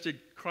I trusted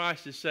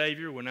Christ as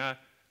Savior, when I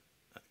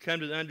come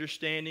to the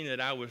understanding that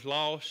I was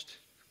lost,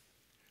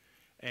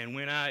 and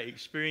when I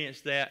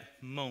experienced that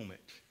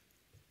moment,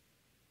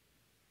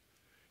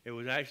 it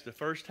was actually the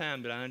first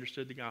time that I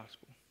understood the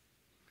gospel.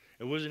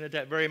 It wasn't at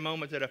that very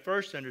moment that I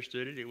first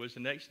understood it. It was the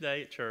next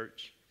day at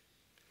church.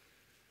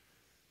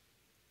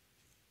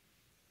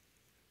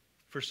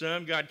 For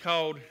some, God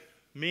called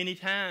many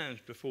times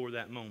before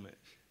that moment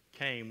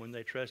came when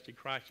they trusted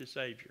Christ as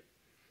Savior.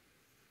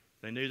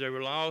 They knew they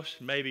were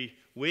lost, maybe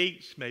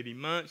weeks, maybe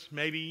months,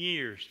 maybe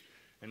years.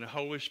 And the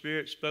Holy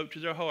Spirit spoke to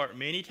their heart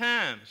many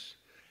times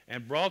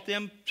and brought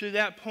them to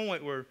that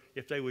point where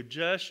if they would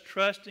just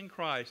trust in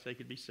Christ, they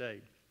could be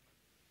saved.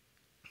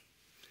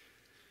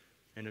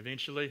 And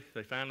eventually,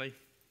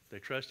 they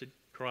trusted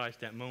Christ.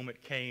 That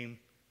moment came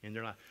in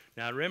their life.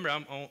 Now, remember,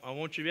 I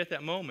want you at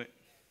that moment.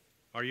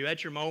 Are you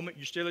at your moment?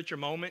 You still at your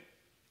moment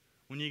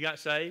when you got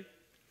saved?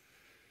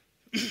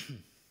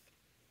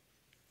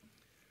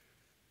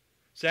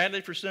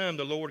 Sadly for some,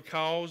 the Lord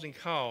calls and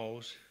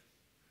calls,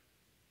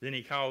 then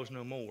he calls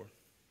no more.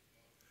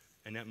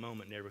 And that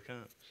moment never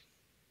comes.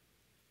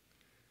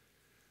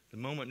 The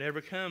moment never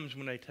comes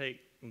when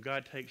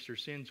God takes their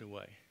sins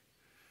away.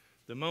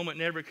 The moment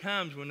never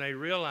comes when they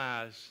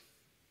realize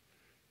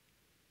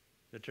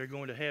that they're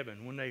going to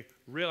heaven. When they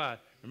realize,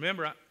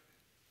 remember,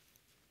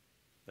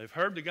 they've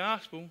heard the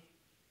gospel.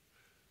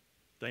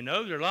 They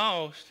know they're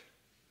lost,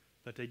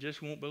 but they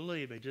just won't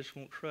believe. They just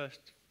won't trust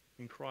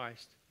in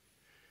Christ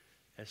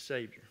as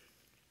Savior.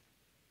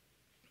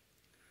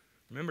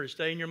 Remember to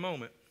stay in your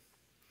moment.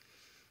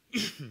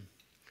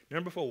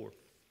 Number 4.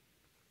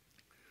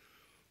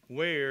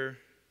 Where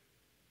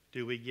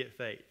do we get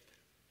faith?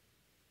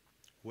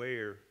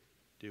 Where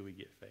do we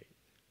get faith?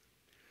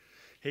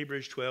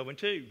 Hebrews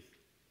 12:2.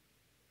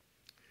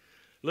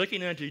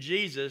 Looking unto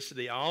Jesus,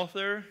 the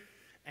author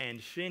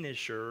and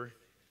finisher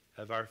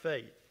of our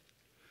faith,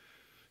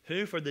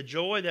 who for the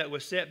joy that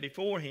was set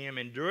before him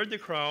endured the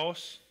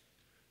cross,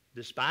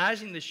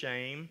 despising the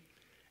shame,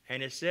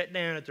 and is set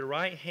down at the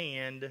right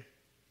hand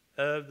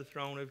of the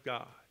throne of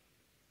God.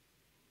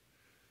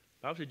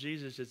 The Bible says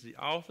Jesus is the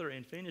author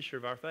and finisher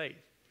of our faith.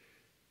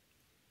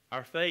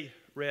 Our faith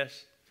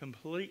rests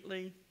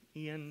completely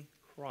in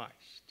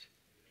Christ.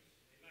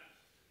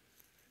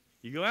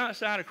 You go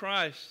outside of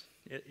Christ,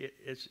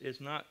 it's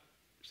not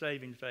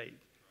saving faith.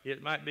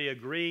 It might be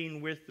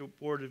agreeing with the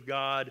Word of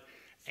God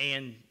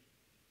and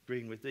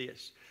agreeing with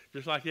this.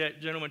 Just like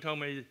that gentleman told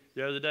me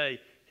the other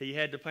day, he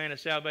had the plan of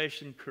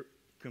salvation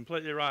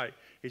completely right.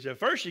 He said,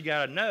 first you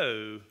got to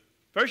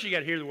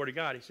hear the Word of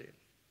God, he said.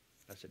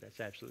 I said, that's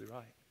absolutely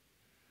right.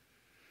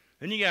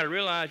 Then you got to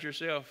realize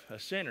yourself a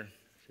sinner.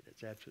 I said,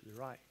 that's absolutely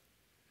right.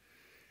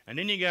 And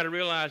then you got to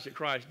realize that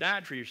Christ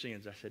died for your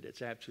sins. I said,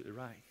 that's absolutely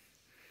right.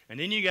 And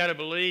then you got to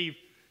believe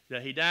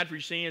that he died for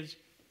your sins.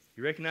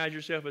 You recognize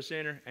yourself a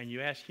sinner, and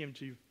you ask him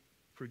to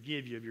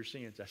forgive you of your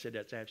sins. I said,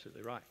 that's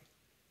absolutely right.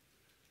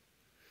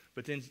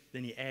 But then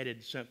he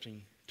added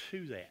something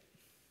to that.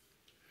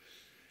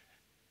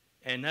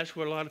 And that's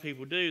what a lot of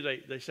people do.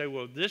 They say,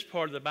 well, this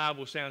part of the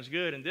Bible sounds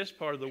good, and this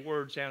part of the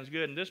Word sounds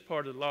good, and this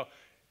part of the law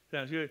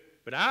sounds good.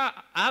 But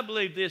I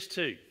believe this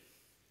too.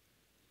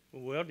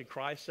 Well, did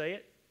Christ say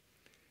it?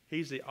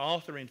 He's the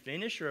author and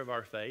finisher of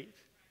our faith.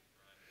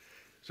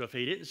 So if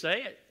he didn't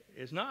say it,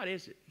 it's not,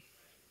 is it?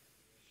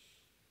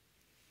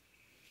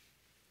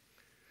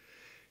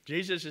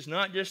 Jesus is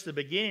not just the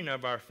beginning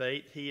of our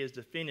faith. He is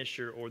the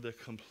finisher or the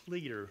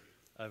completer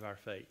of our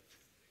faith.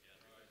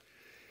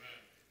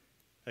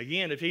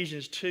 Again,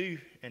 Ephesians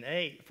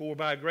 2:8, for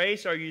by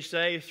grace are you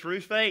saved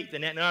through faith,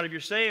 and that not of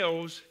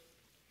yourselves.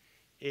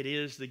 It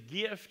is the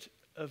gift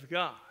of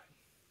God.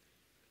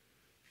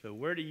 So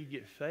where do you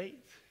get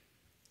faith?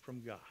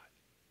 From God.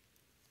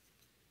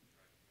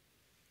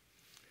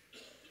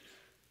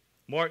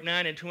 Mark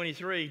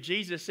 9:23,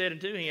 Jesus said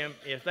unto him,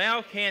 if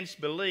thou canst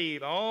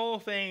believe, all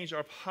things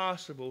are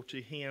possible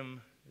to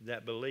him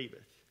that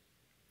believeth.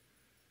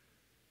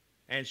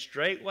 And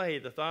straightway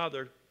the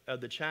father of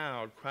the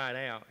child cried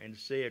out and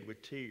said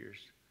with tears,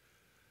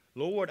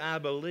 Lord, I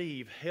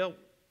believe, help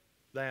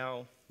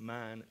thou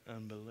mine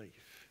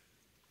unbelief.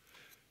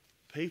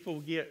 People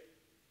get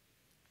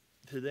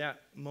to that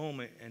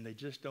moment and they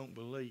just don't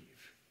believe.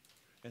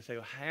 And say,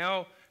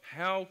 well,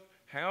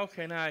 how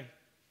can I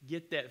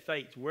get that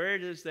faith? Where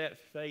does that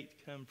faith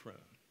come from?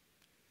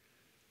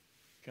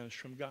 comes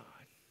from God.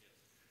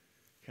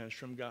 Comes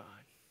from God.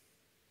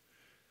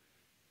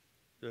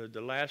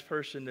 The last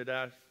person that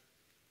I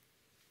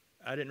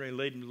didn't really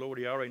lead him to the Lord.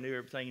 He already knew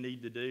everything he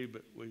needed to do,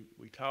 but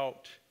we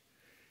talked,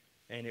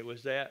 and it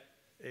was that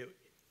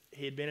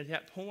he had been at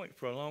that point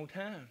for a long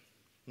time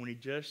when he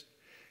just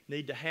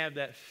needed to have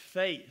that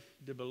faith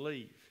to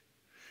believe.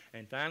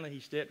 And finally he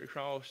stepped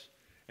across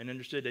and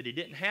understood that he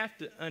didn't have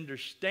to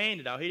understand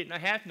it all. He didn't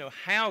have to know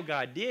how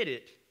God did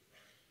it.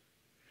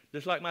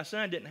 Just like my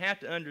son didn't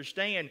have to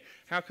understand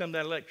how come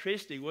that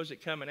electricity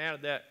wasn't coming out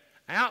of that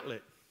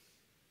outlet.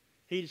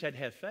 He just had to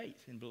have faith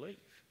and believe.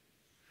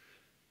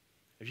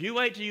 If you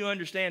wait till you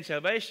understand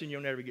salvation,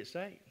 you'll never get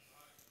saved.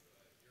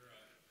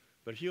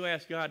 But if you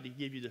ask God to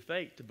give you the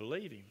faith to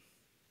believe Him,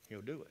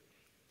 He'll do it.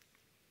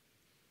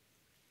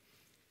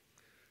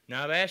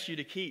 Now, I've asked you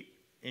to keep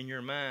in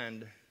your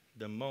mind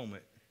the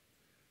moment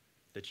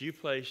that you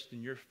placed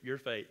in your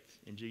faith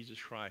in Jesus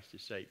Christ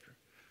as Savior.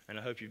 And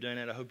I hope you've done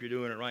that. I hope you're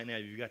doing it right now.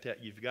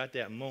 You've got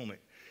that moment.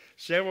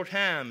 Several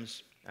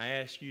times I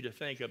ask you to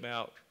think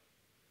about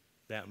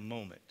that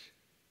moment.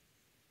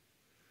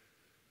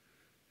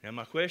 Now,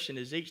 my question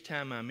is, each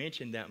time I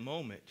mention that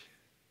moment,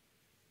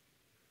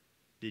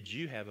 did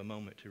you have a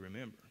moment to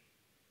remember?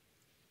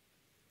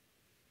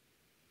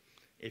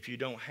 If you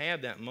don't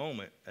have that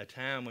moment, a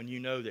time when you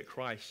know that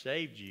Christ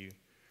saved you,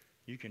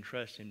 you can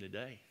trust Him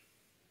today.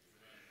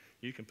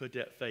 You can put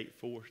that faith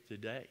forth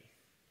today.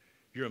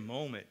 Your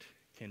moment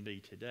can be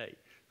today.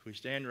 If we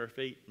stand to our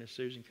feet, Miss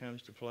Susan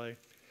comes to play.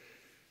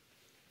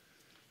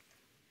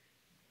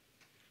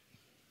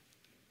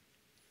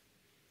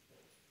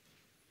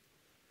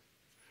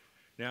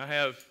 Now, I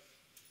have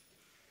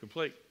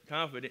complete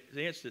confidence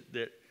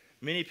that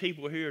many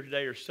people here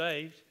today are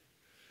saved.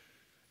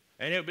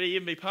 And it would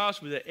even be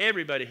possible that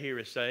everybody here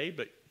is saved,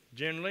 but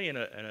generally in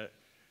a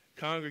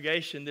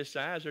congregation this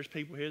size, there's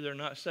people here that are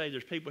not saved.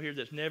 There's people here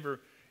that's never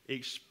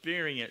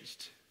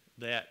experienced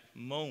that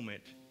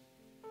moment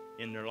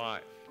in their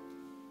life.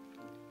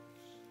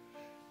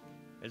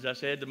 As I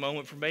said, the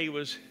moment for me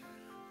was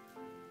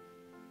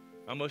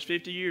almost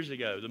 50 years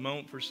ago. The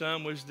moment for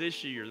some was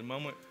this year. The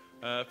moment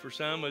for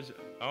some was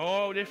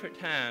all different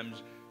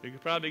times. You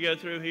could probably go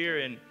through here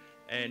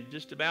and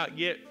just about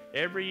get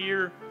every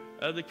year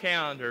of the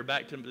calendar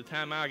back to the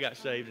time I got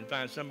saved and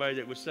find somebody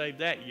that was saved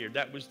that year.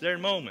 That was their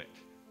moment.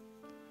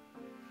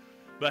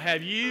 But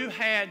have you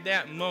had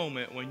that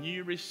moment when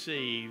you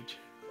received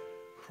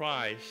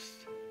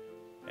Christ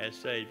as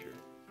Savior?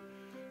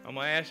 I'm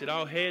going to ask that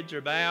all heads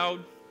are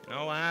bowed and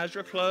all eyes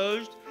are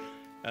closed.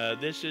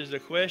 This is a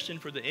question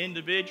for the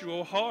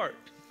individual heart.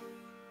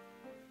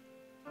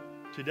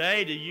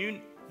 Today,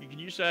 can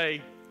you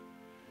say,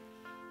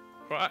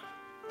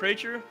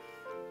 Preacher,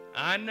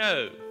 I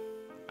know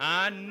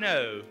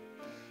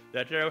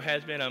that there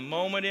has been a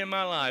moment in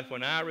my life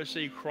when I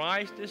received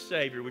Christ as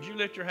Savior. Would you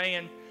lift your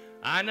hand?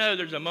 I know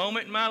there's a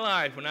moment in my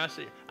life when I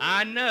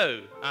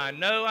know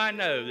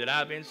that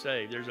I've been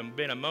saved. There's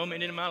been a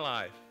moment in my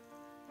life.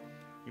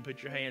 You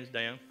put your hands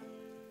down.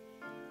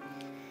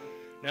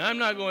 Now, I'm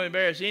not going to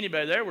embarrass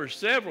anybody. There were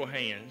several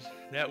hands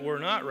that were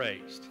not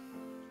raised.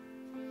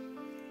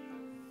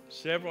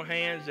 Several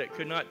hands that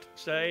could not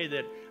say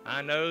that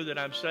I know that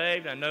I'm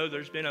saved. I know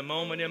there's been a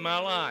moment in my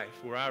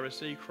life where I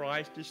received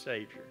Christ as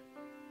Savior.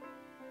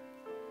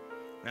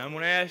 Now I'm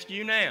going to ask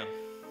you now.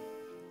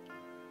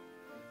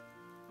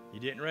 You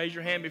didn't raise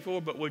your hand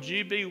before, but would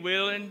you be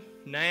willing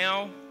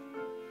now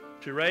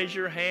to raise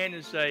your hand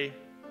and say,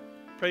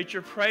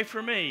 Preacher, pray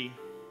for me,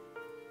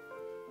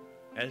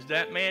 as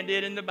that man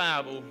did in the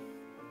Bible,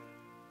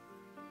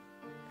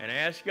 and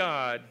ask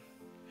God,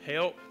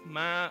 help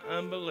my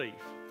unbelief?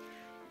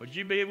 Would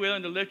you be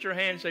willing to lift your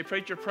hand and say,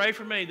 Preacher, pray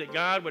for me that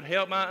God would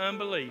help my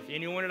unbelief?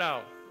 Anyone at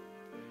all?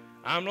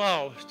 I'm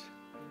lost.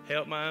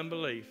 Help my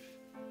unbelief.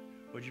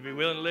 Would you be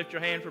willing to lift your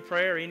hand for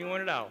prayer?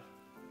 Anyone at all?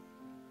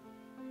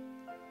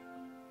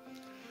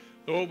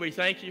 Lord, we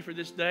thank you for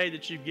this day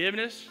that you've given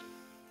us.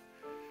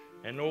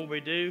 And Lord,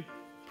 we do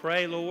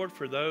pray, Lord,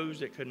 for those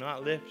that could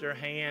not lift their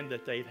hand,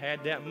 that they've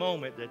had that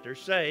moment that they're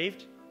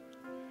saved.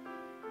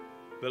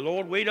 But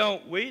Lord, we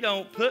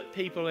don't put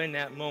people in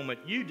that moment.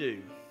 You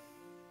do.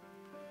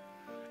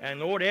 And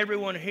Lord,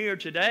 everyone here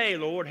today,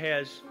 Lord,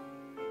 has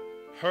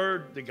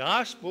heard the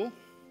gospel.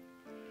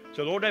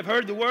 So Lord, they've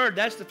heard the word.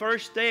 That's the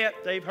first step.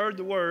 They've heard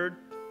the word.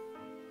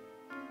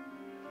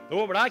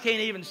 Lord, but I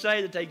can't even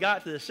say that they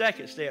got to the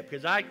second step,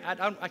 because I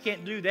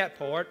can't do that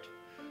part.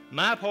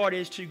 My part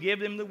is to give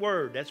them the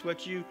word. That's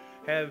what you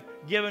have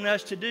given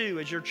us to do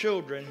as your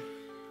children.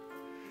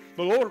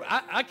 But Lord,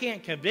 I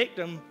can't convict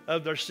them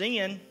of their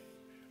sin.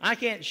 I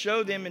can't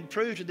show them and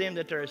prove to them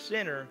that they're a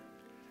sinner.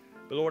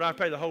 But Lord, I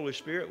pray the Holy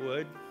Spirit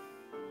would.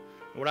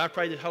 Lord, I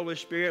pray the Holy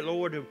Spirit,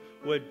 Lord,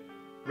 would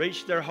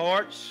reach their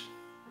hearts.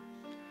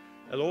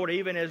 And Lord,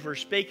 even as we're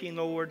speaking,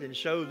 Lord, and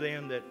show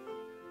them that,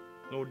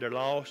 Lord, they're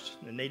lost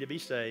and need to be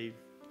saved.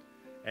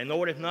 And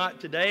Lord, if not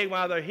today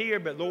while they're here,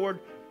 but Lord,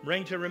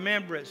 bring to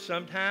remembrance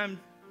sometime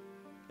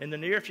in the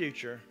near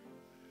future,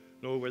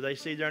 Lord, where they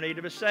see their need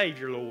of a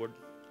Savior, Lord,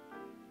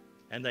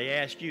 and they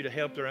ask you to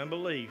help their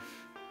unbelief.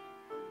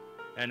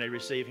 and they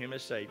receive Him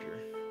as Savior.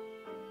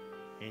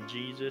 In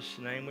Jesus'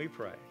 name we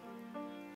pray.